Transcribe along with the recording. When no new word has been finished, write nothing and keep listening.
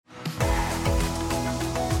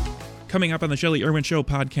Coming up on the Shelley Irwin Show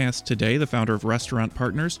podcast today, the founder of Restaurant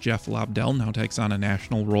Partners, Jeff Lobdell, now takes on a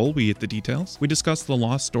national role. We get the details. We discuss the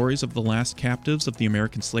lost stories of the last captives of the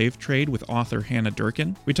American slave trade with author Hannah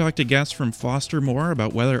Durkin. We talk to guests from Fostermore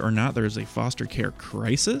about whether or not there is a foster care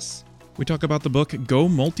crisis. We talk about the book Go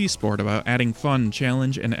Multisport, about adding fun,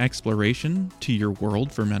 challenge, and exploration to your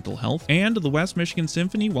world for mental health. And the West Michigan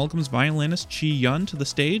Symphony welcomes violinist Chi Yun to the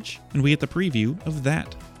stage, and we get the preview of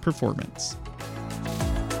that performance.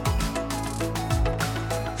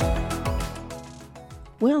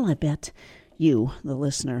 Well, I bet you, the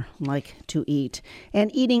listener, like to eat.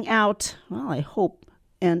 And eating out, well, I hope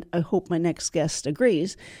my next guest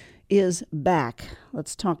agrees, is back.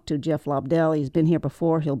 Let's talk to Jeff Lobdell. He's been here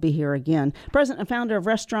before. He'll be here again. President and founder of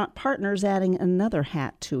Restaurant Partners, adding another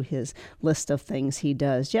hat to his list of things he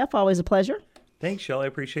does. Jeff, always a pleasure. Thanks, Shelley. I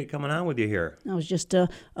appreciate coming on with you here. I was just,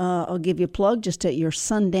 I'll give you a plug, just at your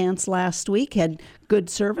Sundance last week. Had good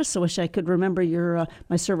service. I wish I could remember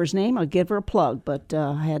my server's name. I'll give her a plug. But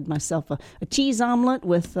I had myself a cheese omelet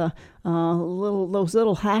with those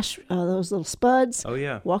little spuds. Oh,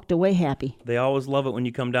 yeah. Walked away happy. They always love it when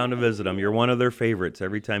you come down to visit them. You're one of their favorites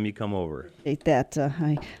every time you come over. I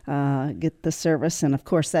get the service. And, of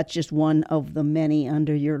course, that's just one of the many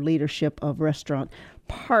under your leadership of Restaurant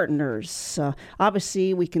Partners.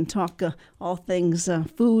 Obviously, we can talk all things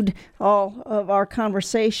food, all of our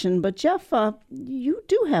conversation. But, Jeff, you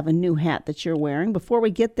do have a new hat that you're wearing. Before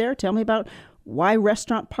we get there, tell me about why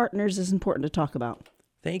Restaurant Partners is important to talk about.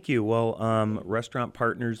 Thank you. Well, Restaurant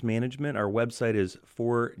Partners Management, our website is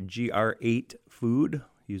 4GR8 Food,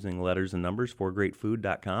 using letters and numbers,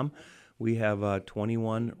 4greatfood.com. We have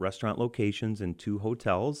 21 restaurant locations and 2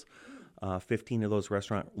 hotels. 15 of those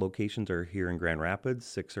restaurant locations are here in Grand Rapids,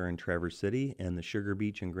 6 are in Traverse City, and the Sugar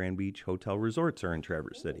Beach and Grand Beach Hotel Resorts are in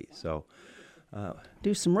Traverse City. So,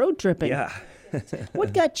 do some road tripping. Yeah.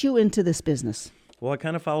 What got you into this business? Well, I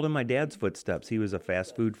kind of followed in my dad's footsteps. He was a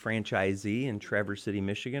fast food franchisee in Traverse City,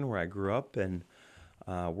 Michigan, where I grew up, and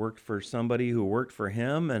worked for somebody who worked for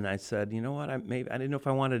him. And I said, you know what, I didn't know if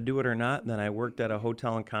I wanted to do it or not. And then I worked at a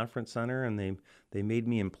hotel and conference center, and they made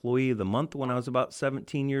me employee of the month when I was about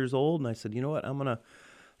 17 years old. And I said, you know what, I'm going to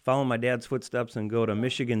follow my dad's footsteps and go to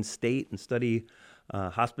Michigan State and study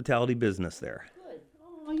hospitality business there.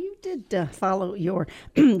 Oh, you did follow your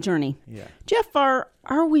journey. Yeah. Jeff, are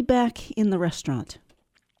we back in the restaurant?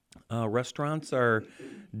 Restaurants are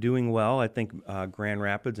doing well. I think Grand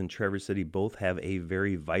Rapids and Traverse City both have a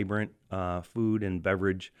very vibrant food and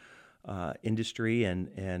beverage industry,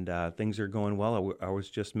 and things are going well. I was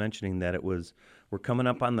just mentioning that we're coming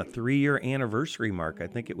up on the 3-year anniversary mark. I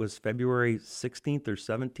think it was February 16th or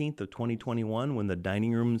 17th of 2021 when the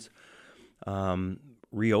dining rooms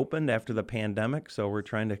reopened after the pandemic. So we're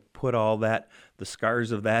trying to put all that, the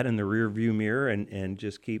scars of that, in the rearview mirror and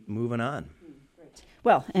just keep moving on.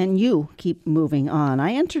 Well, and you keep moving on.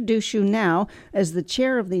 I introduce you now as the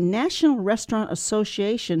chair of the National Restaurant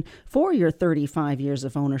Association for your 35 years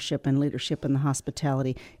of ownership and leadership in the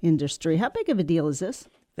hospitality industry. How big of a deal is this?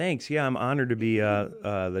 Thanks. Yeah, I'm honored to be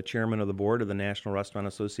the chairman of the board of the National Restaurant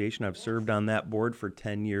Association. I've served on that board for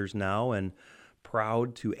 10 years now, and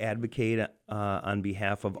proud to advocate on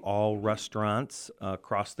behalf of all restaurants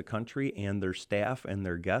across the country and their staff and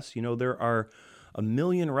their guests. You know, there are 1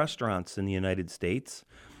 million restaurants in the United States,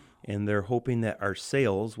 and they're hoping that our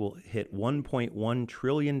sales will hit $1.1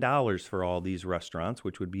 trillion for all these restaurants,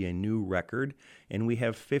 which would be a new record. And we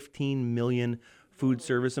have 15 million food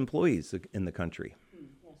service employees in the country.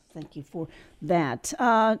 Yes, thank you for that.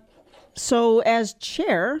 So as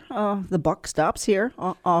chair, the buck stops here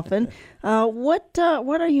often. What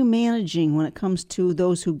are you managing when it comes to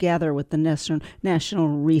those who gather with the National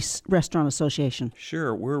Restaurant Association?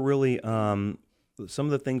 Sure. We're really... some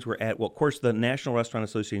of the things we're at, well, of course, the National Restaurant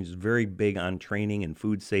Association is very big on training and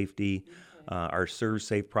food safety. Our Serve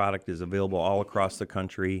Safe product is available all across the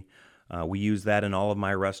country. We use that in all of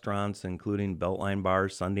my restaurants, including Beltline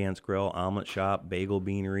Bars, Sundance Grill, Omelet Shop, Bagel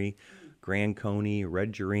Beanery, Grand Coney,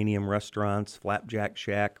 Red Geranium Restaurants, Flapjack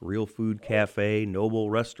Shack, Real Food Cafe,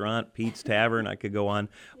 Noble Restaurant, Pete's Tavern. I could go on.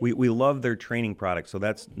 We love their training products, so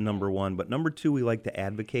that's number one. But number two, we like to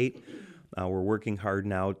advocate. We're working hard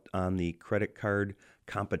now on the Credit Card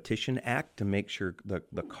Competition Act to make sure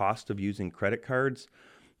the cost of using credit cards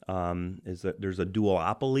is that there's a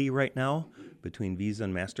duopoly right now between Visa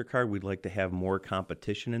and MasterCard. We'd like to have more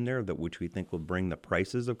competition in there, which we think will bring the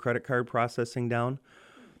prices of credit card processing down.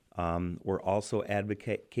 We're also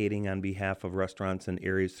advocating on behalf of restaurants in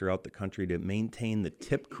areas throughout the country to maintain the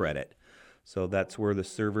tip credit. So that's where the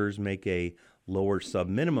servers make a lower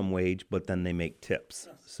sub-minimum wage, but then they make tips.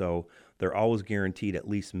 So They're always guaranteed at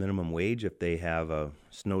least minimum wage. If they have a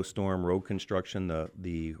snowstorm, road construction,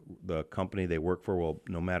 the company they work for will,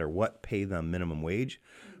 no matter what, pay them minimum wage.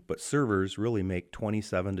 But servers really make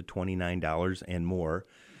 $27 to $29 and more,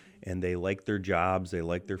 and they like their jobs. They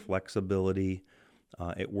like their flexibility.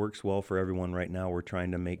 It works well for everyone right now. We're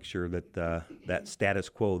trying to make sure that that status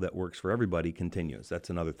quo that works for everybody continues.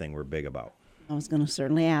 That's another thing we're big about. I was going to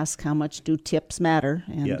certainly ask, how much do tips matter?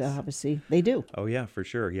 And Yes. Obviously they do. Oh, yeah, for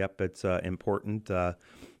sure. Yep, it's important. The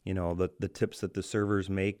tips that the servers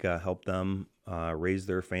make help them raise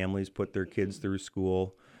their families, put their kids through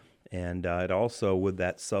school. And it also, with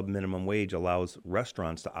that sub-minimum wage, allows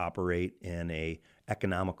restaurants to operate in a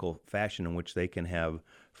economical fashion in which they can have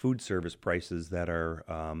food service prices that are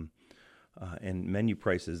and menu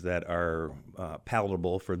prices that are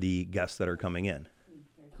palatable for the guests that are coming in.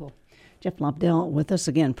 Cool. Jeff Lobdell with us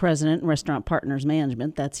again, President, Restaurant Partners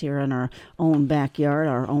Management. That's here in our own backyard,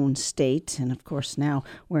 our own state, and of course now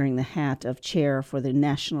wearing the hat of chair for the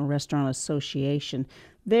National Restaurant Association.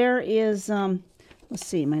 There is, let's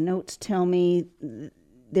see, my notes tell me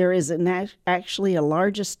there is actually a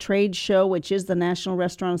largest trade show, which is the National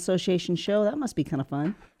Restaurant Association show. That must be kind of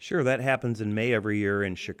fun. Sure, that happens in May every year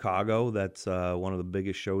in Chicago. That's one of the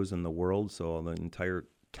biggest shows in the world, so the entire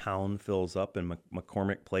town fills up, and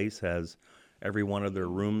McCormick Place has every one of their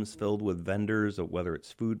rooms filled with vendors, whether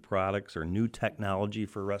it's food products or new technology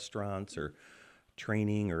for restaurants or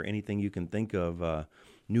training or anything you can think of.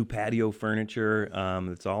 New patio furniture.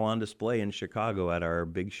 It's all on display in Chicago at our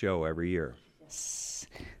big show every year. Yes,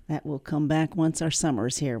 that will come back once our summer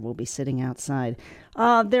is here. We'll be sitting outside.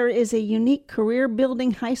 There is a unique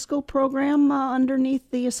career-building high school program underneath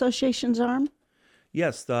the association's arm?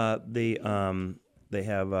 Yes, they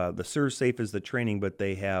have the Serve Safe is the training, but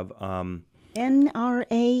they have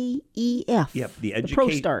NRAEF. Yep, the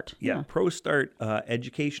ProStart. Yeah, ProStart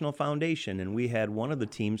Educational Foundation, and we had one of the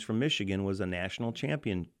teams from Michigan was a national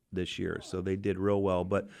champion this year, so they did real well.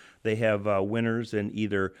 But they have winners in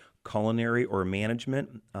either culinary or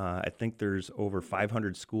management. I think there's over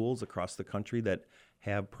 500 schools across the country that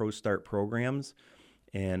have ProStart programs.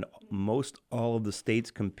 And most all of the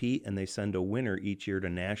states compete, and they send a winner each year to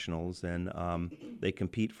nationals, and they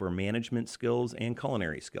compete for management skills and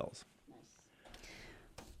culinary skills.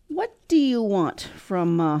 What do you want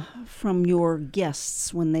from your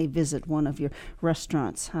guests when they visit one of your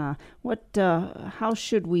restaurants? How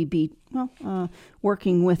should we be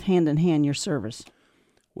working with hand in hand your service?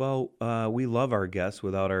 Well, we love our guests.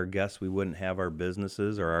 Without our guests, we wouldn't have our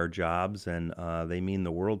businesses or our jobs, and they mean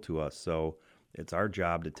the world to us. So it's our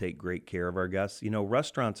job to take great care of our guests. You know,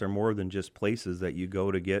 restaurants are more than just places that you go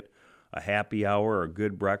to get a happy hour or a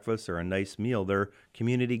good breakfast or a nice meal. They're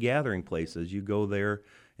community gathering places. You go there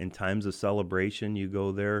in times of celebration. You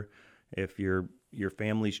go there if your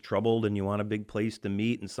family's troubled and you want a big place to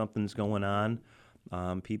meet and something's going on.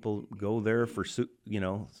 People go there for,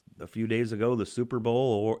 a few days ago, the Super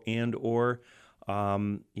Bowl or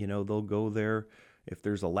they'll go there if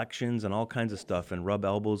there's elections and all kinds of stuff and rub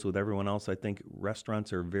elbows with everyone else. I think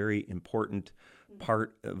restaurants are a very important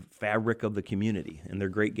part of fabric of the community, and they're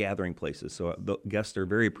great gathering places. So the guests are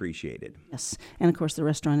very appreciated. Yes, and of course the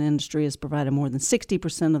restaurant industry has provided more than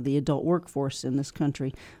 60% of the adult workforce in this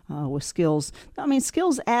country with skills. I mean,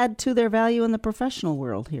 skills add to their value in the professional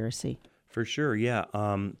world here, I see. For sure, yeah.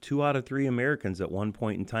 2 out of 3 Americans at one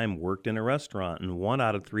point in time worked in a restaurant, and 1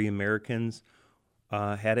 out of 3 Americans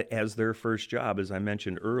had it as their first job. As I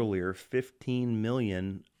mentioned earlier, 15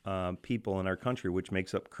 million people in our country, which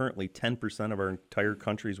makes up currently 10% of our entire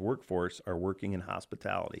country's workforce, are working in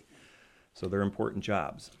hospitality. So they're important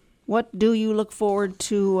jobs. What do you look forward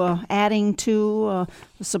to adding to,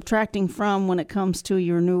 subtracting from when it comes to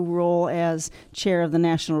your new role as chair of the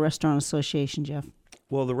National Restaurant Association, Jeff?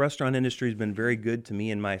 Well, the restaurant industry has been very good to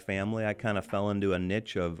me and my family. I kind of fell into a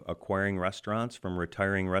niche of acquiring restaurants from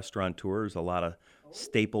retiring restaurateurs, a lot of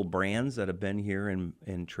staple brands that have been here in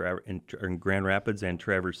Grand Rapids and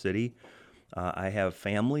Traverse City. I have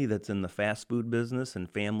family that's in the fast food business and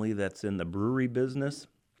family that's in the brewery business.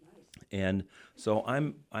 And so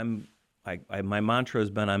my mantra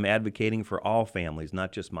has been I'm advocating for all families,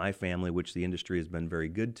 not just my family, which the industry has been very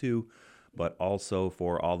good to, but also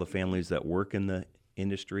for all the families that work in the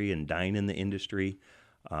industry and dine in the industry.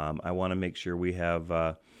 I want to make sure we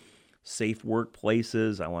have safe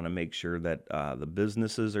workplaces. I want to make sure that the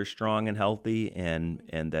businesses are strong and healthy and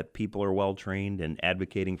that people are well trained and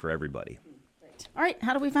advocating for everybody. All right,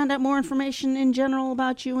 how do we find out more information in general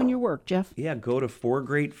about you and your work, Jeff? Yeah, go to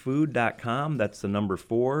 4greatfood.com. That's the number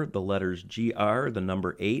 4, the letters GR, the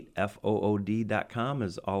number 8, FOOD.com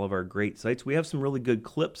is all of our great sites. We have some really good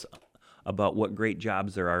clips about what great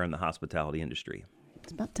jobs there are in the hospitality industry.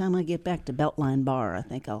 It's about time I get back to Beltline Bar. I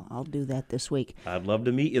think I'll do that this week. I'd love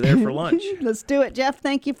to meet you there for lunch. Let's do it. Jeff,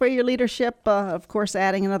 thank you for your leadership. Of course,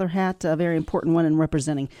 adding another hat, a very important one, in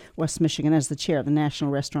representing West Michigan as the chair of the National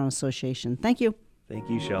Restaurant Association. Thank you. Thank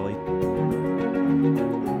you, Shelley.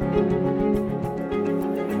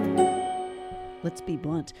 Let's be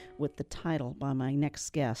blunt with the title by my next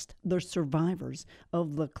guest, The Survivors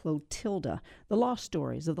of the Clotilda, the lost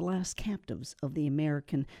stories of the last captives of the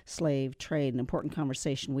American slave trade. An important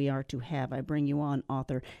conversation we are to have. I bring you on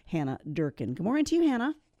author Hannah Durkin. Good morning to you,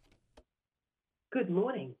 Hannah. Good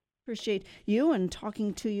morning. Appreciate you and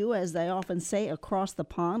talking to you, as they often say, across the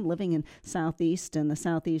pond, living in the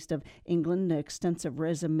southeast of England. An extensive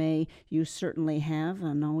resume you certainly have,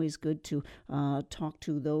 and always good to talk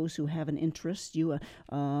to those who have an interest. You,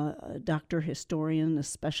 a doctor historian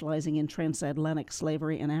specializing in transatlantic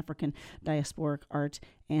slavery and African diasporic art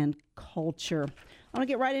and culture. I want to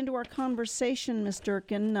get right into our conversation, Ms.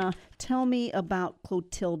 Durkin. Tell me about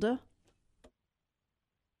Clotilda.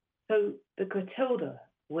 So the Clotilda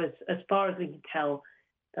was, as far as we can tell,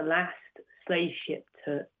 the last slave ship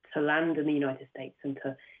to land in the United States and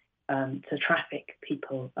to traffic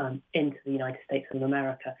people into the United States of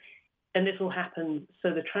America. And this will happen,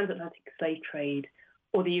 so the transatlantic slave trade,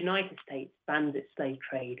 or the United States bans its slave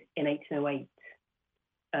trade in 1808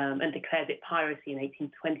 and declares it piracy in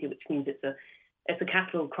 1820, which means it's a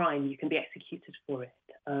capital crime. You can be executed for it.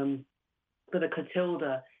 But the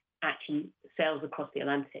Clotilda actually sails across the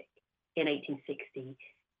Atlantic in 1860.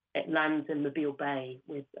 It lands in Mobile Bay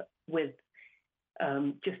with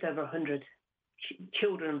just over 100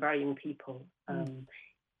 children and very young people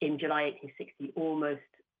in July 1860, almost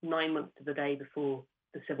 9 months to the day before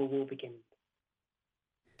the Civil War begins.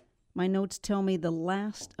 My notes tell me the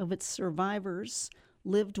last of its survivors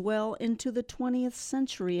lived well into the 20th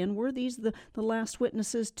century, and were these the last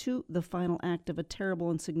witnesses to the final act of a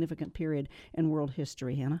terrible and significant period in world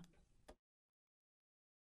history, Hannah?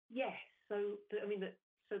 Yes. So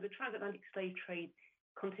the transatlantic slave trade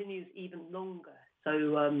continues even longer.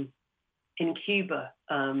 So in Cuba,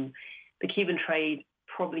 the Cuban trade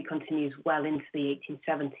probably continues well into the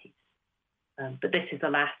 1870s. But this is the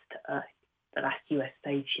last U.S.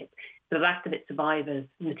 slave ship. The last of its survivors,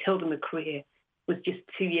 Matilda McCreer, was just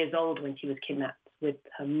 2 years old when she was kidnapped with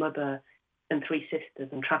her mother and 3 sisters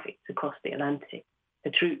and trafficked across the Atlantic.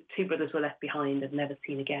 Her two brothers were left behind and never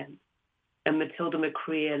seen again. And Matilda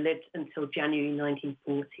McCreer lived until January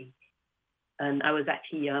 1940. And I was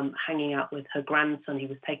actually hanging out with her grandson. He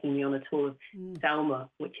was taking me on a tour of Selma,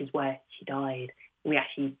 which is where she died. And we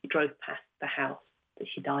actually drove past the house that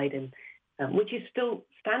she died in, which is still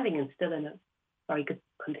standing and still in a very good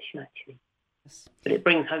condition, actually. Yes. But it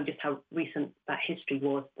brings home just how recent that history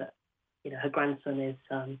was, that her grandson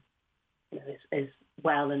is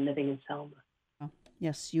well and living in Selma.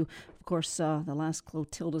 Yes, you, of course, the last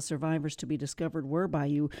Clotilda survivors to be discovered were by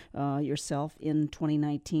you yourself in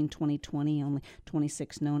 2019, 2020, only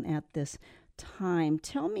 26 known at this time.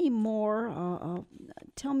 Tell me more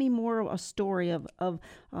a story of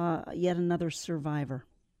yet another survivor.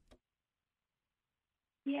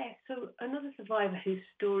 Yeah, so another survivor whose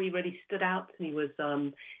story really stood out to me was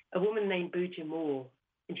a woman named Booja Moore.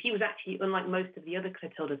 And she was actually, unlike most of the other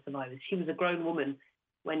Clotilda survivors, she was a grown woman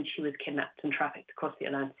when she was kidnapped and trafficked across the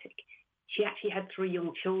Atlantic. She actually had 3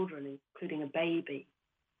 young children, including a baby,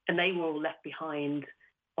 and they were all left behind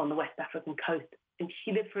on the West African coast. And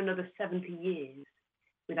she lived for another 70 years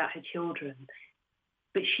without her children.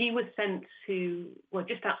 But she was sent to,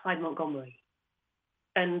 just outside Montgomery.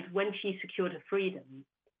 And when she secured her freedom,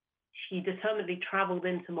 she determinedly traveled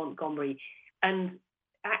into Montgomery and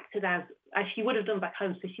acted as she would have done back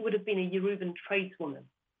home. So she would have been a Yoruban tradeswoman.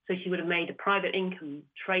 So she would have made a private income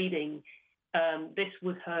trading. This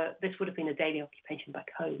would have been a daily occupation back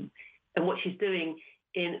home. And what she's doing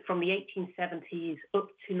from the 1870s up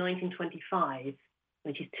to 1925,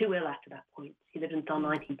 when she's too ill after that point, she lived until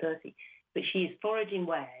 1930, but she is foraging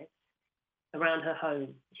wares around her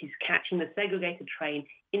home. She's catching the segregated train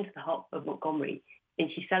into the heart of Montgomery, and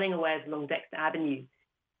she's selling her wares along Dexter Avenue,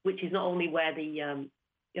 which is not only where the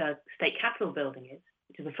state capitol building is,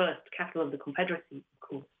 which is the first capital of the Confederacy, of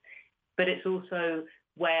course, but it's also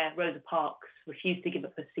where Rosa Parks refused to give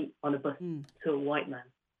up her seat on a bus to a white man.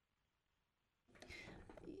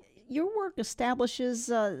 Your work establishes,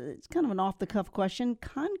 it's kind of an off-the-cuff question,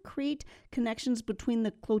 concrete connections between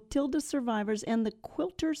the Clotilda survivors and the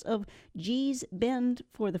quilters of Gee's Bend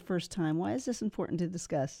for the first time. Why is this important to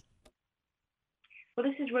discuss? Well,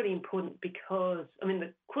 this is really important because,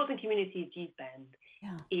 the quilting community of Gee's Bend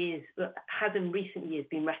has in recent years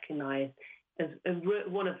been recognized as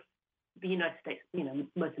one of the United States,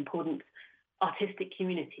 most important artistic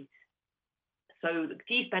communities. So the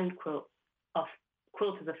Gee's Bend quilters are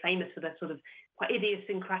famous for their sort of quite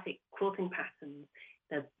idiosyncratic quilting patterns,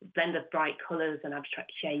 their blend of bright colours and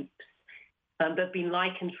abstract shapes. They've been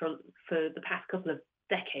likened for the past couple of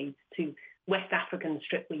decades to West African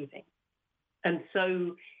strip weaving. And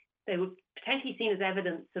so they were potentially seen as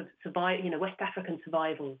evidence of West African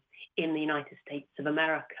survival in the United States of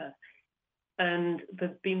America. And there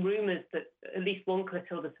have been rumours that at least one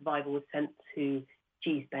Clotilda survivor was sent to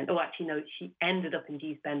Gee's Bend. Oh, actually, no, she ended up in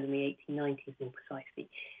Gee's Bend in the 1890s, more precisely.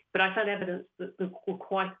 But I found evidence that there were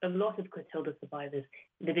quite a lot of Clotilda survivors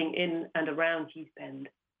living in and around Gee's Bend,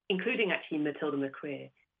 including actually Matilda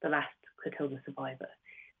McCreer, the last Clotilda survivor.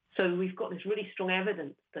 So we've got this really strong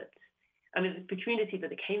evidence that, the community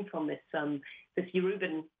that it came from, this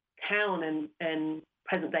Yoruban town in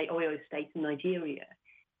present-day Oyo State in Nigeria.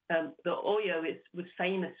 The Oyo was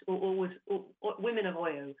famous, women of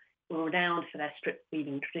Oyo were renowned for their strip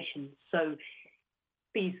weaving traditions. So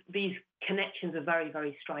these connections are very,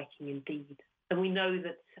 very striking indeed. And we know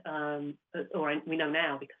that, we know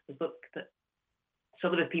now because of the book, that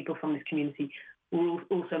some of the people from this community will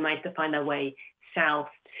also manage to find their way south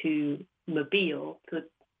to Mobile, to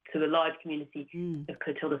a large community of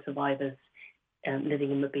Clotilda survivors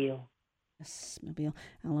living in Mobile. Yes, Mobile,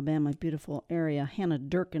 Alabama, beautiful area. Hannah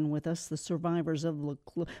Durkin with us, the survivors of the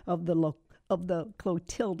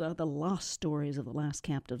Clotilda, the lost stories of the last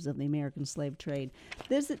captives of the American slave trade.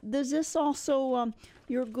 Does this also,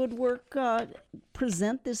 your good work,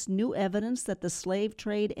 present this new evidence that the slave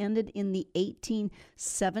trade ended in the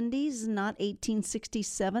 1870s, not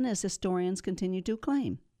 1867, as historians continue to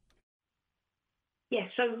claim? Yes,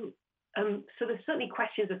 so there's certainly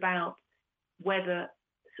questions about whether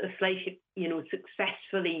a slave ship,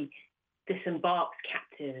 successfully disembarked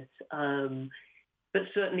captives. But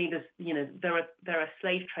certainly, there are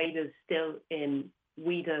slave traders still in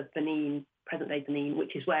Ouidah, Benin, present-day Benin,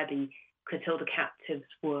 which is where the Clotilda captives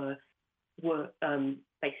were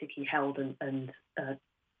basically held and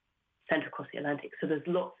sent across the Atlantic. So there's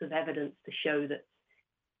lots of evidence to show that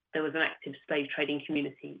there was an active slave trading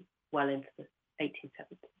community well into the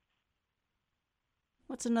 1870s.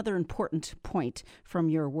 What's another important point from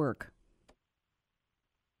your work?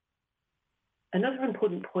 Another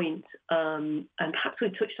important point, and perhaps we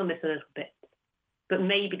touched on this a little bit, but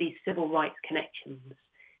maybe these civil rights connections.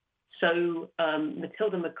 So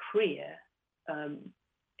Matilda McCreer,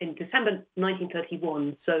 in December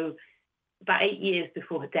 1931, so about 8 years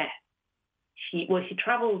before her death, she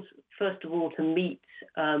travels first of all to meet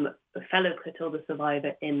a fellow Clotilda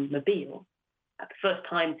survivor in Mobile. At the first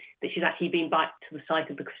time that she's actually been back to the site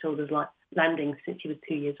of the Clotilda's landing since she was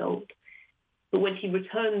 2 years old. But when she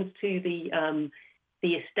returns to the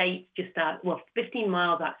estate just 15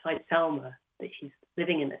 miles outside Selma that she's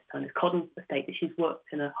living in this time, this cotton estate that she's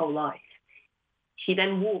worked in her whole life, she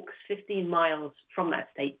then walks 15 miles from that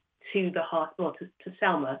estate to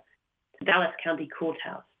Selma, to Dallas County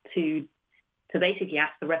Courthouse, to basically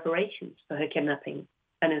ask for reparations for her kidnapping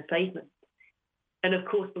and enslavement. And of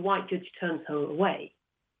course, the white judge turns her away.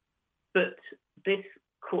 But this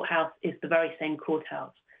courthouse is the very same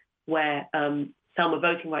courthouse where Selma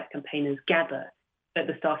voting rights campaigners gather at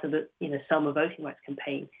the start of the Selma voting rights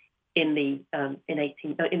campaign in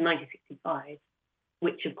 1965,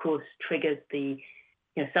 which of course triggers the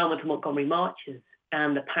Selma to Montgomery marches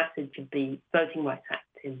and the passage of the Voting Rights Act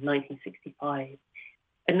in 1965.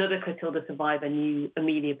 Another Clotilda survivor knew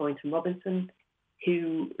Amelia Boynton Robinson,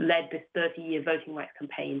 who led this 30-year voting rights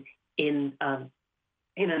campaign in and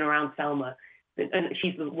around Selma. And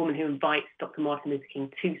she's the woman who invites Dr. Martin Luther King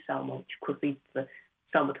to Selma, which of course leads to the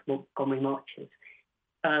Selma to Montgomery marches.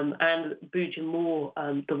 And Booja Moore,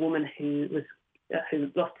 the woman who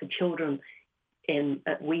lost her children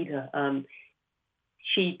at Ouidah,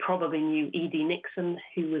 she probably knew E.D. Nixon,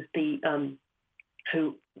 who was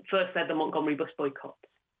who first led the Montgomery bus boycott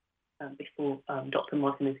before Dr.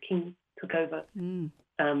 Martin Luther King took over.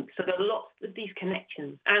 So there are lots of these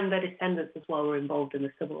connections, and their descendants as well were involved in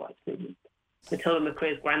the civil rights movement. Matilda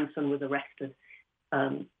McCreer's grandson was arrested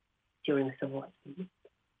during the civil rights movement.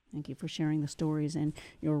 Thank you for sharing the stories and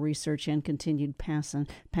your research and continued passion.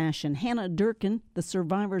 Hannah Durkin, the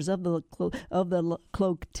survivors of the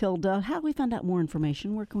Clotilda. How do we find out more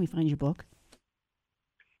information? Where can we find your book?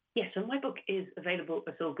 Yes, so my book is available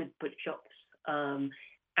at all good bookshops.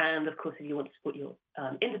 And of course, if you want to support your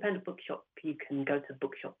independent bookshop, you can go to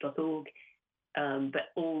bookshop.org.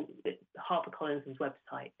 But HarperCollins's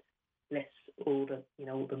website lists all the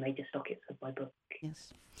major stockets of my book.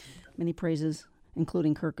 Yes, many praises,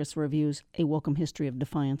 including Kirkus Reviews, A Welcome History of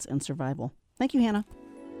Defiance and Survival. Thank you, Hannah.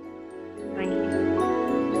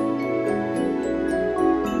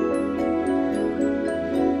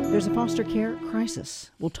 There's a foster care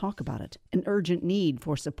crisis. We'll talk about it. An urgent need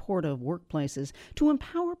for supportive workplaces to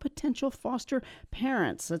empower potential foster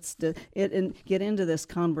parents. Let's get into this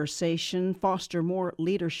conversation. Fostermore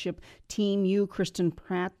Leadership Team, you, Kristen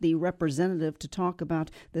Pratt, the representative, to talk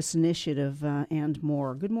about this initiative and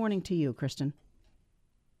more. Good morning to you, Kristen.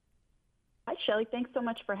 Hi, Shelley. Thanks so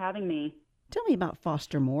much for having me. Tell me about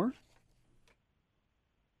Fostermore.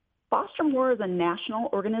 Fostermore is a national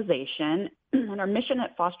organization, and our mission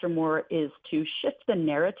at Fostermore is to shift the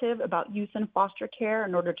narrative about youth in foster care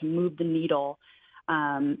in order to move the needle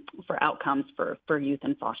for outcomes for youth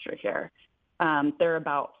in foster care. There are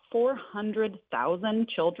about 400,000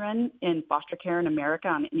 children in foster care in America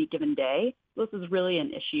on any given day. This is really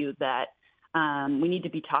an issue that we need to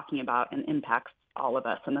be talking about and impacts all of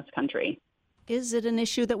us in this country. Is it an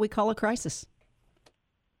issue that we call a crisis?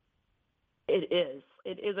 It is.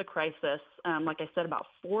 It is a crisis. Like I said, about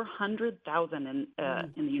 400,000 in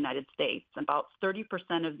the United States. About 30%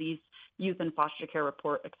 of these youth in foster care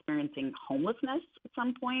report experiencing homelessness at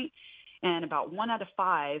some point, and about 1 out of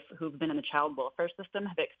 5 who've been in the child welfare system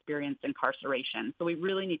have experienced incarceration. So we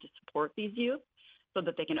really need to support these youth so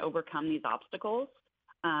that they can overcome these obstacles.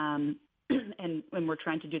 And we're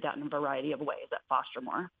trying to do that in a variety of ways at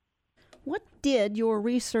Fostermore. What did your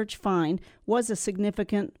research find was a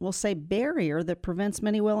significant, we'll say, barrier that prevents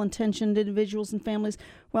many well-intentioned individuals and families,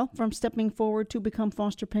 well, from stepping forward to become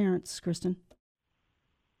foster parents, Kristen?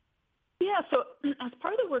 Yeah, so as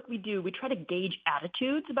part of the work we do, we try to gauge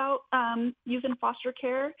attitudes about youth in foster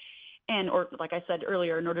care. Or like I said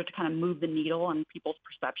earlier, in order to kind of move the needle on people's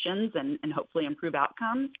perceptions and hopefully improve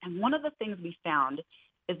outcomes. And one of the things we found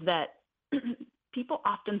is that people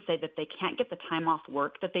often say that they can't get the time off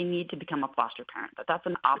work that they need to become a foster parent, that's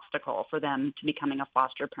an obstacle for them to becoming a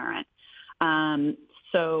foster parent.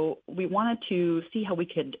 So we wanted to see how we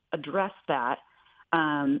could address that.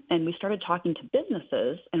 And we started talking to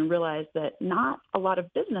businesses and realized that not a lot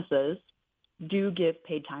of businesses do give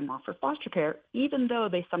paid time off for foster care, even though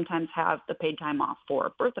they sometimes have the paid time off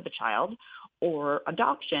for birth of a child or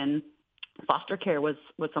adoption. Foster care was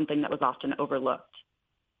something that was often overlooked.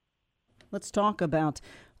 Let's talk about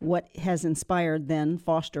what has inspired then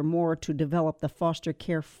Fostermore to develop the Foster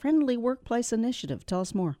Care Friendly Workplace Initiative. Tell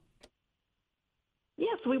us more.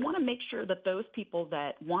 Yeah, so we want to make sure that those people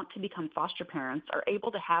that want to become foster parents are able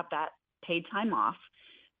to have that paid time off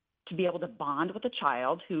to be able to bond with a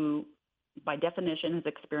child who, by definition, has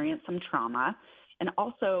experienced some trauma. And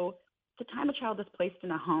also, the time a child is placed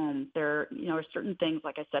in a home, there are certain things,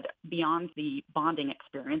 like I said, beyond the bonding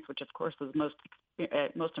experience, which of course is most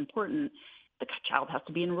important. The child has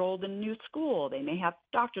to be enrolled in a new school. They may have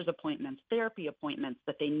doctor's appointments, therapy appointments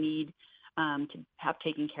that they need to have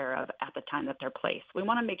taken care of at the time that they're placed. We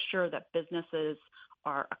want to make sure that businesses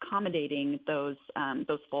are accommodating those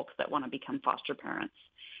folks that want to become foster parents.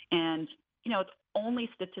 And it's only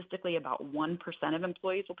statistically about 1% of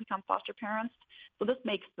employees will become foster parents. So this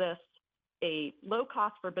makes this a low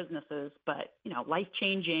cost for businesses, but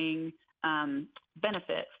life-changing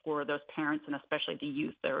benefit for those parents and especially the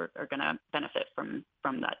youth that are going to benefit from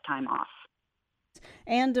that time off.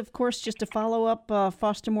 And of course, just to follow up,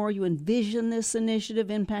 Fostermore, you envision this initiative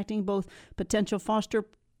impacting both potential foster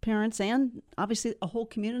parents and obviously a whole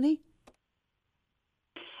community?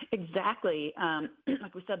 Exactly.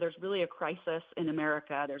 Like we said, there's really a crisis in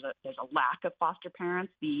America. There's a lack of foster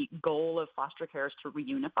parents. The goal of foster care is to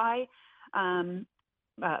reunify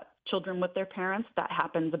children with their parents. That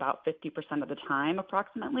happens about 50% of the time,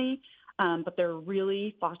 approximately. But there are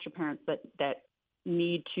really foster parents that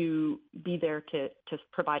need to be there to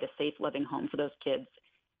provide a safe, loving home for those kids,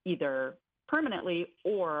 either permanently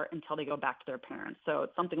or until they go back to their parents. So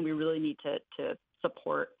it's something we really need to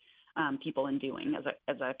support people in doing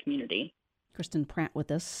as a community. Kristen Pratt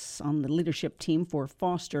with us on the leadership team for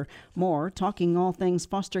Fostermore, talking all things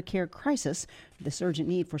foster care crisis, this urgent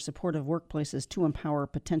need for supportive workplaces to empower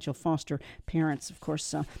potential foster parents. Of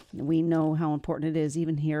course, we know how important it is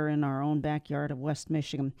even here in our own backyard of West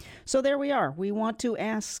Michigan. So there we are. We want to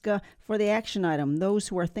ask for the action item, those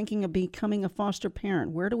who are thinking of becoming a foster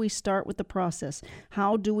parent. Where do we start with the process?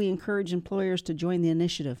 How do we encourage employers to join the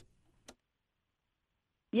initiative?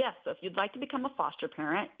 Yes, so if you'd like to become a foster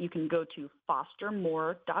parent, you can go to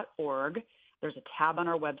fostermore.org. There's a tab on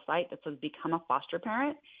our website that says Become a Foster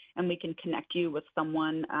Parent, and we can connect you with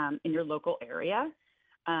someone in your local area,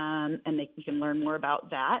 and you can learn more about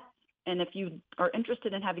that. And if you are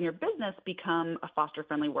interested in having your business become a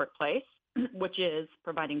foster-friendly workplace, which is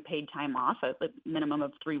providing paid time off, a minimum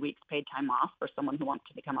of 3 weeks paid time off for someone who wants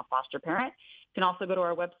to become a foster parent. You can also go to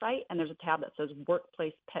our website, and there's a tab that says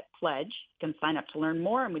Workplace Pet Pledge. You can sign up to learn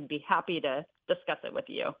more, and we'd be happy to discuss it with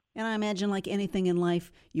you. And I imagine, like anything in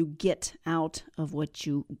life, you get out of what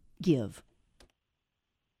you give.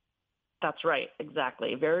 That's right,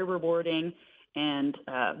 exactly. Very rewarding and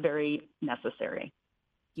very necessary.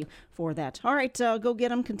 You for that. All right, go get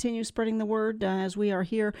them. Continue spreading the word as we are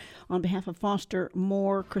here on behalf of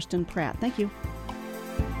Fostermore, Kristen Pratt. Thank you.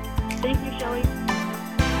 Thank you, Shelley.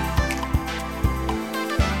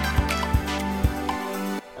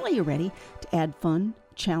 Well, are you ready to add fun,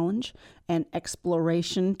 challenge, and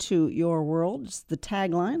exploration to your world? It's the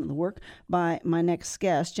tagline of the work by my next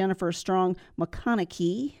guest, Jennifer Strong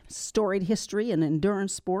McConaughey, Storied History in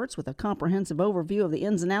Endurance Sports with a comprehensive overview of the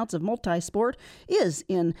ins and outs of multisport, is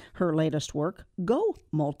in her latest work, Go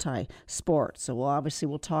Multisport. So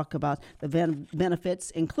we'll talk about the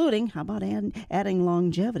benefits, including, how about adding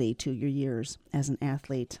longevity to your years as an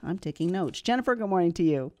athlete? I'm taking notes. Jennifer, good morning to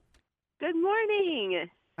you. Good morning.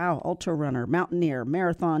 Wow, ultra runner, mountaineer,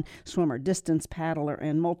 marathon swimmer, distance paddler,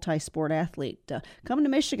 and multi-sport athlete. Coming to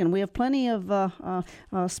Michigan, we have plenty of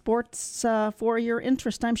sports for your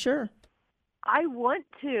interest, I'm sure. I want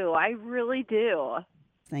to. I really do.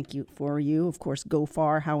 Thank you for you. Of course, Go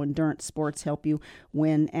Far, how endurance sports help you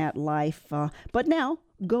win at life. But now,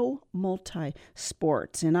 Go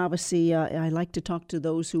Multisport. And obviously, I like to talk to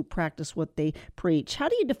those who practice what they preach. How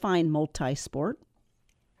do you define multisport?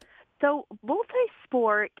 So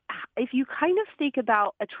multi-sport, if you kind of think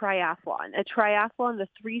about a triathlon, the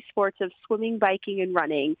three sports of swimming, biking, and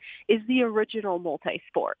running, is the original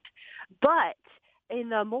multi-sport. But in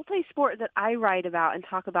the multi-sport that I write about and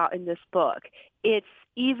talk about in this book, it's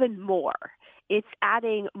even more. It's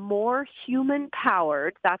adding more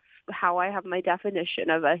human-powered, that's how I have my definition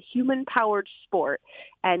of a human-powered sport,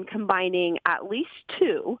 and combining at least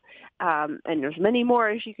two, and there's many more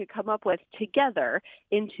as you could come up with, together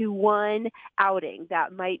into one outing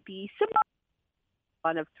that might be similar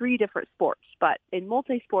one of three different sports, but in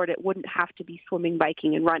multisport, it wouldn't have to be swimming,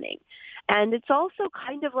 biking, and running. And it's also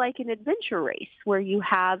kind of like an adventure race where you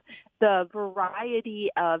have the variety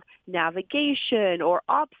of navigation or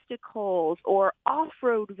obstacles or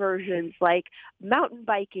off-road versions like mountain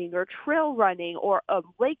biking or trail running or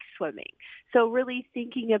lake swimming. So really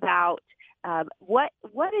thinking about what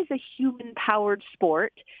is a human-powered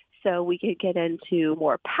sport. So we could get into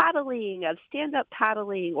more paddling, of stand-up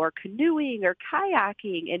paddling or canoeing or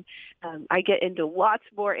kayaking, and I get into lots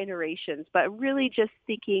more iterations. But really, just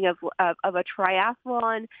thinking of a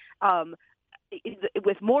triathlon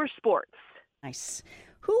with more sports. Nice.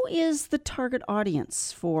 Who is the target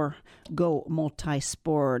audience for Go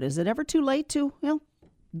Multisport? Is it ever too late to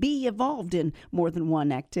be involved in more than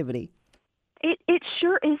one activity? It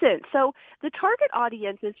sure isn't. So the target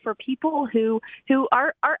audience is for people who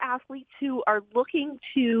are athletes who are looking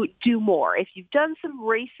to do more. If you've done some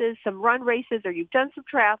races, some run races, or you've done some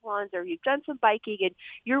triathlons, or you've done some biking, and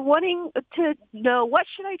you're wanting to know, what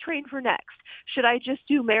should I train for next? Should I just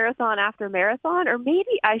do marathon after marathon? Or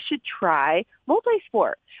maybe I should try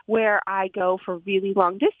multisport, where I go for really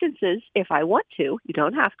long distances if I want to. You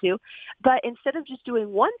don't have to. But instead of just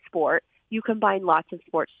doing one sport, you combine lots of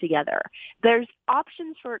sports together. There's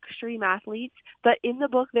options for extreme athletes, but in the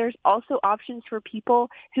book, there's also options for people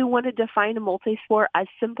who want to define a multisport as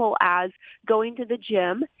simple as going to the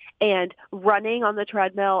gym and running on the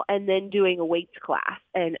treadmill and then doing a weights class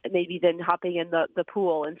and maybe then hopping in the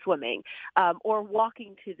pool and swimming, or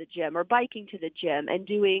walking to the gym or biking to the gym and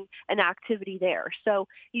doing an activity there. So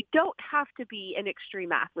you don't have to be an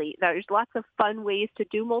extreme athlete. There's lots of fun ways to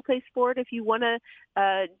do multisport if you want to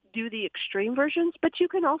do the extreme versions, but you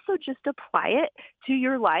can also just apply it to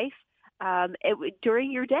your life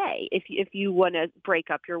during your day. If you want to break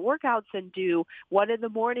up your workouts and do one in the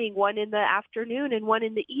morning, one in the afternoon, and one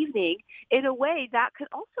in the evening, in a way that could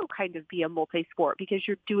also kind of be a multi-sport because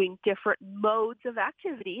you're doing different modes of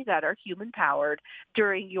activity that are human-powered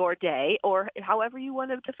during your day or however you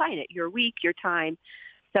want to define it, your week, your time.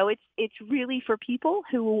 So it's really for people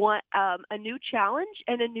who want a new challenge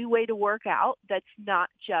and a new way to work out that's not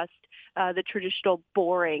just the traditional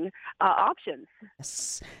boring options.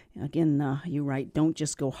 Yes. Again, you're right. Don't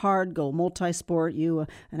just go hard, go multi-sport. You,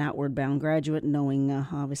 an outward bound graduate, knowing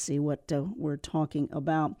obviously what we're talking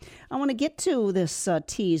about. I want to get to this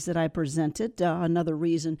tease that I presented, another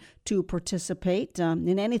reason to participate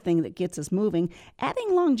in anything that gets us moving.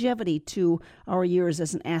 Adding longevity to our years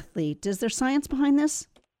as an athlete. Is there science behind this?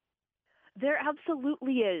 There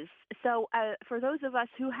absolutely is. So for those of us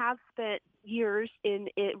who have spent years in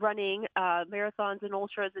running marathons and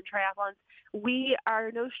ultras and triathlons, we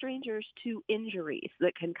are no strangers to injuries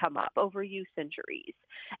that can come up, overuse injuries.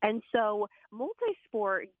 And so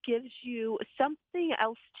multisport gives you something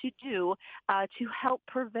else to do to help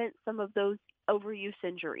prevent some of those overuse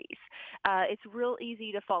injuries. It's real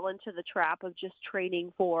easy to fall into the trap of just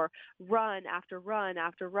training for run after run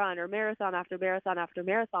after run, or marathon after marathon after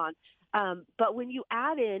marathon. But when you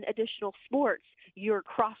add in additional sports, you're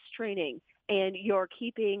cross-training and you're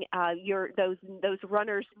keeping those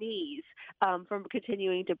runners' knees from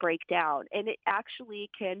continuing to break down. And it actually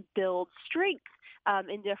can build strength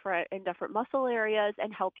in different muscle areas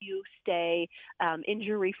and help you stay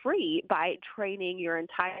injury-free by training your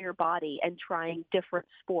entire body and trying different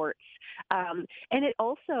sports. And it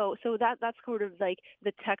also, so that's sort of like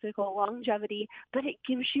the technical longevity, but it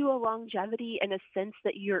gives you a longevity in a sense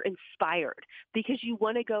that you're inspired because you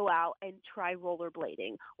want to go out and try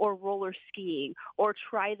rollerblading or roller skiing or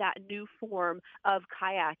try that new form of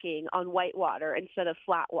kayaking on whitewater instead of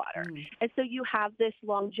flat water. And so you have this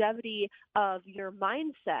longevity of your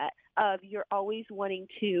mindset of you're always wanting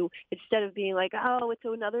to, instead of being like, oh, it's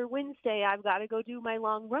another Wednesday, I've got to go do my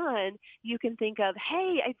long run, you can think of,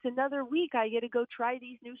 hey, it's another week, I get to go try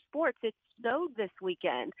these new sports. It snowed this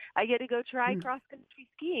weekend. I get to go try cross-country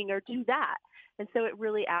skiing or do that. And so it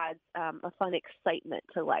really adds a fun excitement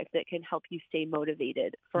to life that can help you stay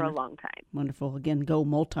motivated for a long time. Wonderful. Again, go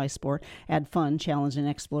multisport. Add fun, challenge, and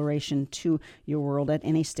exploration to your world at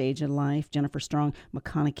any stage in life. Jennifer Strong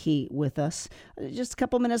McConaughey with us. Just a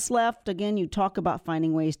couple minutes left. Again, you talk about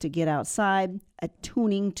finding ways to get outside,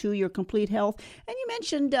 attuning to your complete health. And you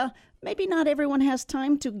mentioned maybe not everyone has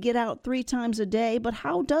time to get out 3 times a day, but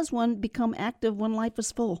how does one become active when life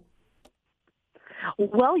is full?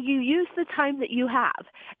 Well, you use the time that you have.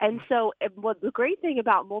 And so what the great thing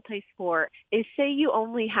about multisport is, say you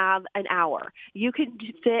only have an hour. You can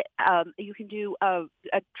do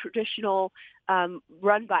a traditional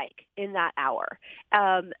run bike in that hour.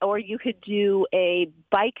 Or you could do a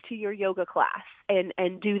bike to your yoga class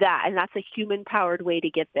and do that. And that's a human-powered way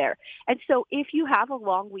to get there. And so if you have a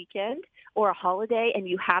long weekend or a holiday and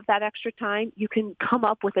you have that extra time, you can come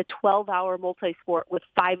up with a 12-hour multisport with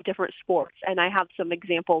 5 different sports. And I have some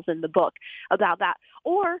examples in the book about that.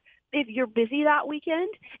 Or if you're busy that weekend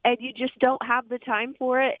and you just don't have the time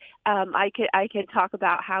for it, I can talk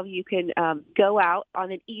about how you can go out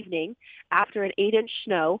on an evening after an 8-inch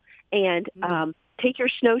snow and take your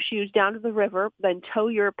snowshoes down to the river, then tow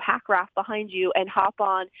your pack raft behind you and hop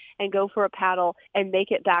on and go for a paddle and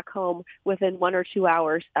make it back home within 1 or 2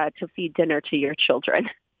 hours to feed dinner to your children.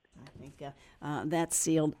 I think that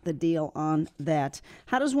sealed the deal on that.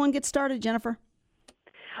 How does one get started, Jennifer?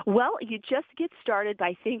 Well, you just get started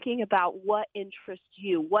by thinking about what interests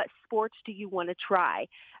you. What sports do you want to try?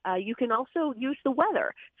 You can also use the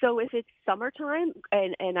weather. So if it's summertime,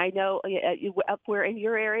 and I know up where in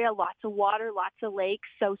your area, lots of water, lots of lakes.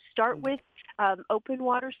 So start with open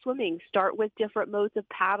water swimming. Start with different modes of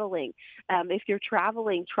paddling. If you're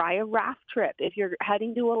traveling, try a raft trip. If you're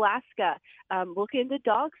heading to Alaska, look into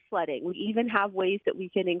dog sledding. We even have ways that we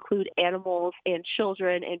can include animals and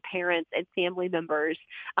children and parents and family members.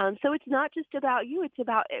 So it's not just about you. It's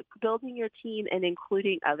about building your team and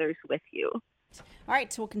including others with you. All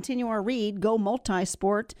right, so we'll continue our read. Go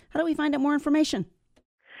Multisport. How do we find out more information?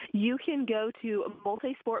 You can go to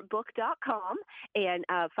multisportbook.com and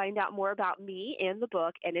find out more about me and the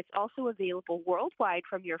book, and it's also available worldwide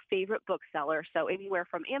from your favorite bookseller, so anywhere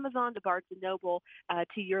from Amazon to Barnes & Noble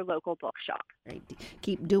to your local bookshop. Great.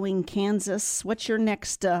 Keep doing Kansas. What's your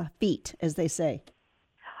next feat, as they say?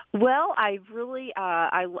 Well, I really,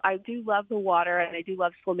 I do love the water and I do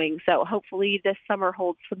love swimming. So hopefully this summer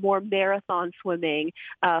holds some more marathon swimming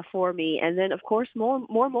for me. And then, of course,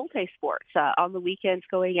 more multi-sports on the weekends,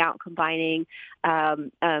 going out and combining.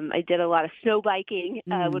 I did a lot of snow biking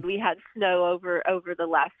when we had snow over the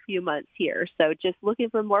last few months here. So just looking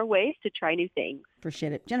for more ways to try new things.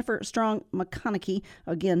 Appreciate it. Jennifer Strong McConaughey,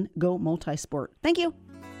 again, Go Multisport. Thank you.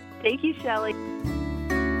 Thank you, Shelley.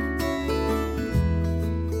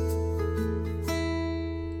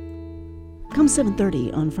 Come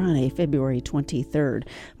 7:30 on Friday, February 23rd,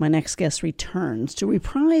 my next guest returns to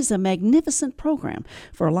reprise a magnificent program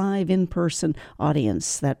for a live in-person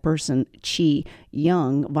audience. That person, Chi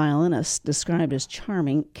Young, violinist, described as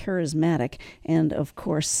charming, charismatic, and, of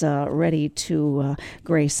course, ready to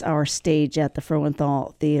grace our stage at the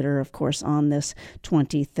Frohenthal Theater, of course, on this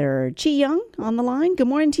 23rd. Chi Young on the line. Good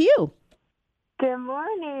morning to you. Good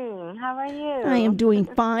morning. How are you? I am doing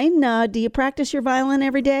fine. Do you practice your violin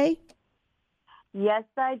every day? Yes,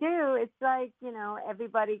 I do. It's like,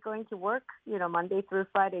 everybody going to work, Monday through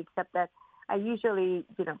Friday, except that I usually,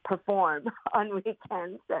 perform on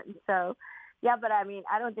weekends. And so, yeah, but I mean,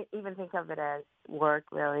 I don't even think of it as work,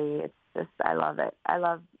 really. It's just, I love it. I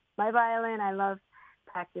love my violin. I love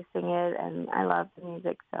practicing it, and I love the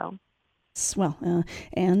music, so. Well,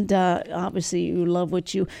 and obviously you love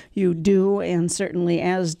what you do, and certainly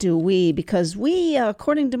as do we, because we,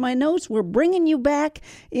 according to my notes, we're bringing you back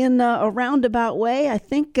in a roundabout way. I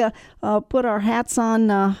think put our hats on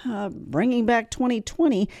bringing back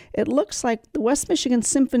 2020. It looks like the West Michigan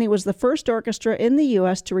Symphony was the first orchestra in the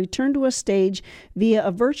U.S. to return to a stage via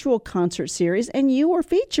a virtual concert series, and you were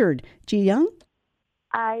featured, Ji Young.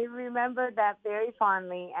 I remember that very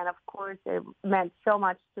fondly, and of course it meant so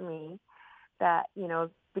much to me. That,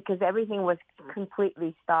 because everything was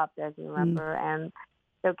completely stopped, as you remember. And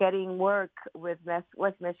so getting work with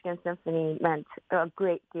West Michigan Symphony meant a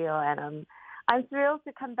great deal. And I'm thrilled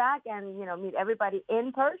to come back and, meet everybody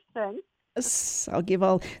in person. Yes, I'll give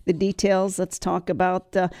all the details. Let's talk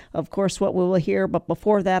about, of course, what we will hear. But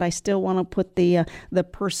before that, I still want to put the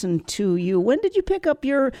person to you. When did you pick up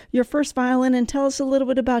your first violin? And tell us a little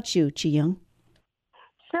bit about you, Ji Young.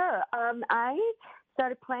 Sure. I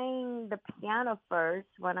started playing the piano first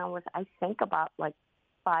when I was, I think, about like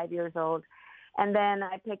 5 years old. And then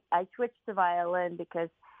I switched to violin because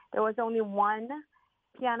there was only one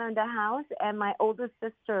piano in the house. And my older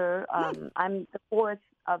sister, I'm the fourth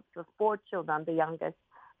of the four children, I'm the youngest.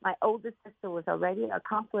 My oldest sister was already an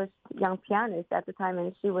accomplished young pianist at the time,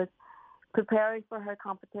 and she was preparing for her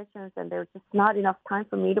competitions, and there was just not enough time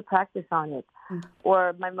for me to practice on it.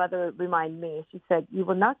 Or my mother reminded me, she said, "You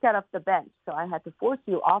will not get off the bench," so I had to force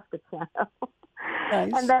you off the piano.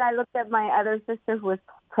 Nice. And then I looked at my other sister who was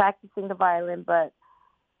practicing the violin, but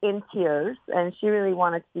in tears, and she really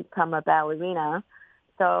wanted to become a ballerina.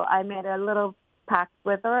 So I made a little pact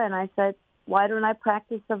with her, and I said, "Why don't I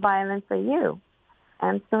practice the violin for you?"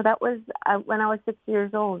 And so that was when I was 6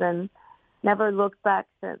 years old, and never looked back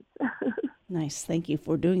since. Nice. Thank you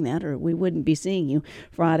for doing that, or we wouldn't be seeing you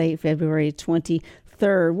Friday, February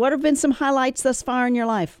 23rd. What have been some highlights thus far in your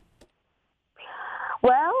life?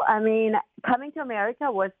 Well, I mean, coming to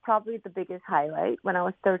America was probably the biggest highlight when I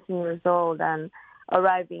was 13 years old and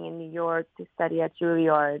arriving in New York to study at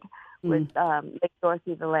Juilliard with Lake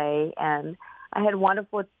Dorothy Valet. And I had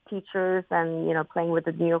wonderful teachers and, playing with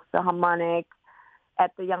the New York Philharmonic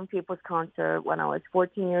at the Young People's Concert when I was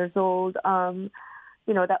 14 years old.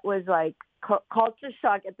 That was like culture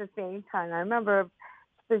shock at the same time. I remember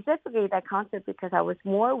specifically that concert because I was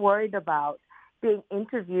more worried about being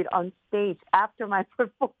interviewed on stage after my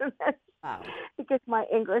performance. Wow. Because my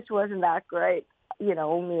English wasn't that great.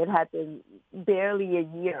 Only it had been barely a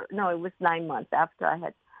year. No, it was 9 months after I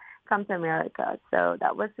had come to America. So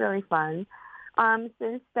that was really fun.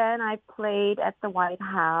 Since then, I played at the White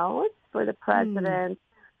House for the president,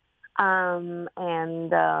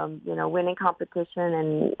 winning competition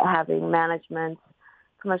and having management,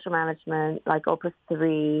 commercial management, like Opus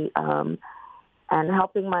 3, and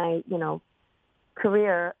helping my,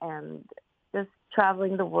 career and just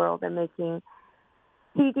traveling the world and making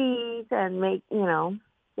CDs and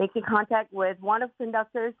making contact with one of the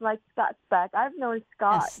conductors like Scott Speck. I've known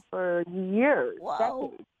Scott for years,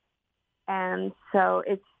 decades. And so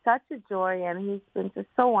it's such a joy, and he's been just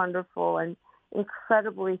so wonderful and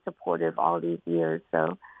incredibly supportive all these years.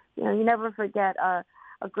 So, you never forget a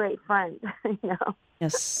great friend,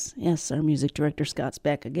 Yes, our music director, Scott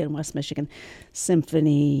Speck, again, West Michigan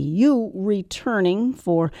Symphony. You returning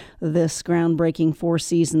for this groundbreaking Four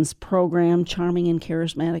Seasons program, charming and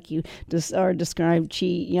charismatic. You are described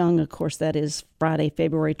Ji Young. Of course, that is Friday,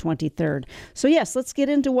 February 23rd. So, yes, let's get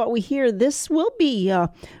into what we hear. This will be,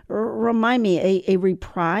 remind me, a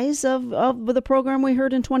reprise of the program we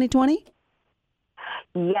heard in 2020?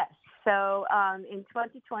 Yes. So in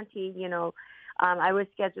 2020, I was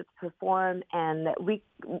scheduled to perform, and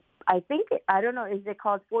I don't know, is it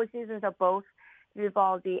called Four Seasons or both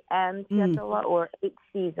Vivaldi and Clotilda, or 8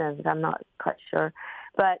 seasons? I'm not quite sure.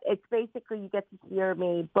 But it's basically you get to hear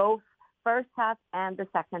me both first half and the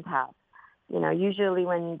second half. Usually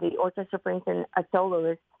when the orchestra brings in a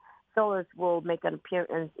soloist will make an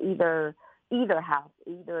appearance either half,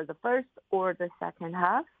 either the first or the second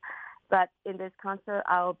half. But in this concert,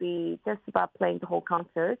 I'll be just about playing the whole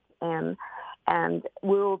concert, and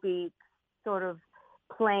we will be sort of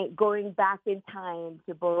going back in time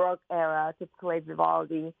to Baroque era to play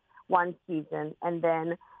Vivaldi one season, and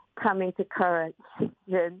then coming to current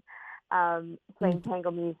season, playing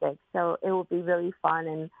tango music. So it will be really fun,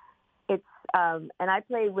 and it's and I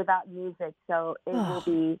play without music, so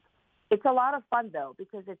it's a lot of fun though,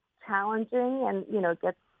 because it's challenging and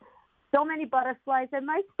gets so many butterflies in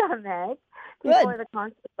my stomach before the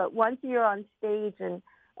concert. But once you're on stage, and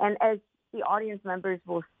as the audience members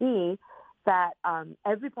will see, that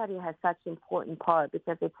everybody has such an important part,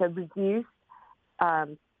 because it's a reduced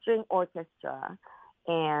string orchestra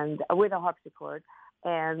and with a harpsichord.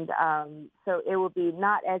 And so it will be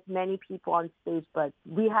not as many people on stage, but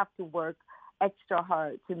we have to work extra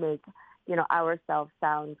hard to make, ourselves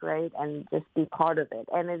sound great and just be part of it.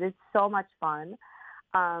 And it is so much fun.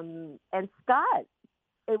 And Scott,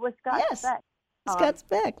 it was Scott Speck. Scott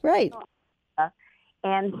Speck, right.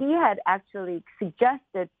 And he had actually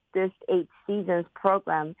suggested this 8 seasons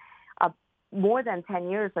program more than 10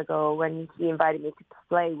 years ago, when he invited me to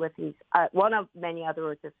play with his one of many other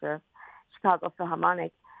orchestras, Chicago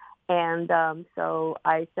Philharmonic. And so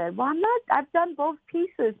I said, well, I've done both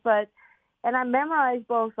pieces, and I memorized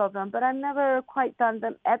both of them, but I've never quite done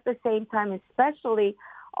them at the same time, especially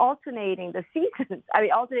alternating the seasons.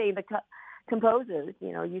 Alternating the composers.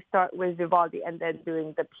 You start with Vivaldi and then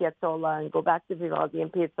doing the Piazzolla and go back to Vivaldi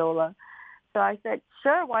and Piazzolla. So I said,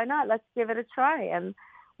 sure, why not? Let's give it a try. And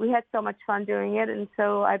we had so much fun doing it, and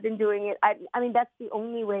so I've been doing it. I mean, that's the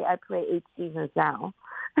only way I play 8 seasons now.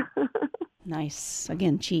 Nice.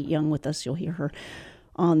 Again, Chi Young with us. You'll hear her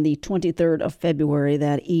on the 23rd of February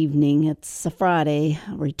that evening. It's a Friday,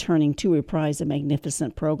 returning to reprise a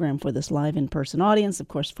magnificent program for this live in-person audience. Of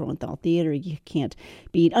course, for Frauenthal Theater, you can't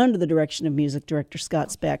beat under the direction of music director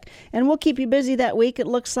Scott Speck. And we'll keep you busy that week. It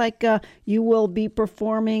looks like you will be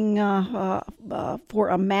performing for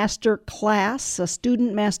a master class, a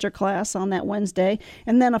student master class on that Wednesday,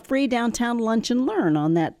 and then a free downtown lunch and learn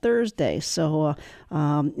on that Thursday. So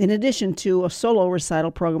in addition to a solo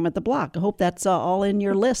recital program at the Block. I hope that's all in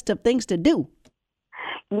your list of things to do.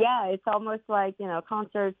 Yeah, it's almost like,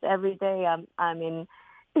 concerts every day. I'm in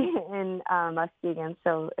Muskegon,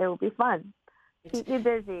 so it will be fun. Keep you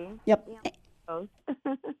busy. Yep.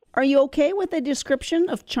 Are you okay with a description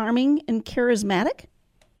of charming and charismatic?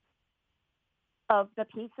 Of the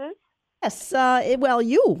pieces? Yes. Well,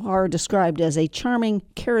 you are described as a charming,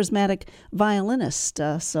 charismatic violinist.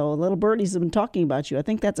 So little birdies have been talking about you. I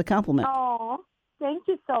think that's a compliment. Oh, thank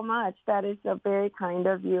you so much. That is very kind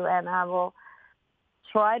of you, and I will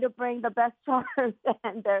try to bring the best charms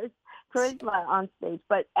and there's charisma on stage.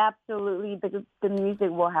 But absolutely, the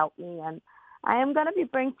music will help me, and I am going to be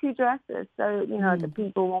bringing 2 dresses, so the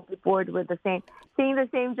people won't be bored with seeing the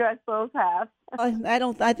same dress both have.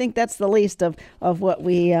 I think that's the least of what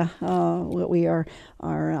we are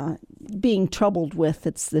being troubled with.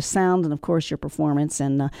 It's the sound, and of course your performance,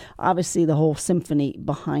 and obviously the whole symphony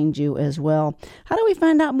behind you as well. How do we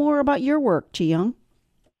find out more about your work, Chi Young?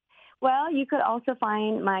 Well, you could also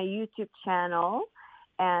find my YouTube channel,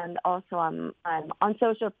 and also I'm on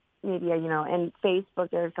social media, and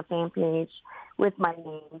Facebook. There's a fan page with my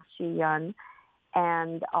name, Chi Young,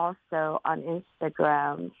 and also on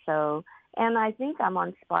Instagram. So. And I think I'm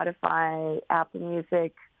on Spotify, Apple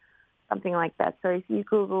Music, something like that. So if you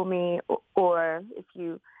Google me, or if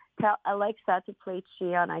you tell Alexa to play Chi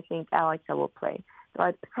Young, I think Alexa will play. So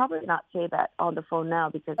I'd probably not say that on the phone now,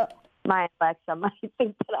 because my Alexa might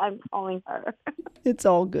think that I'm calling her. It's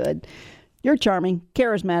all good. You're charming,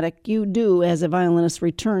 charismatic. You do, as a violinist,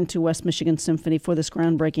 return to West Michigan Symphony for this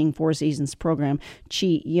groundbreaking 4 seasons program.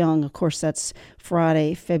 Chi Young, of course, that's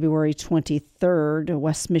Friday, February 23rd,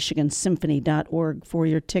 westmichigansymphony.org for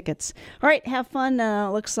your tickets. All right, have fun.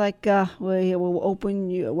 Looks like we will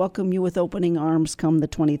welcome you with opening arms come the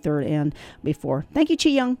 23rd and before. Thank you, Chi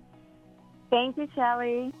Young. Thank you,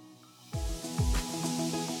 Shelley.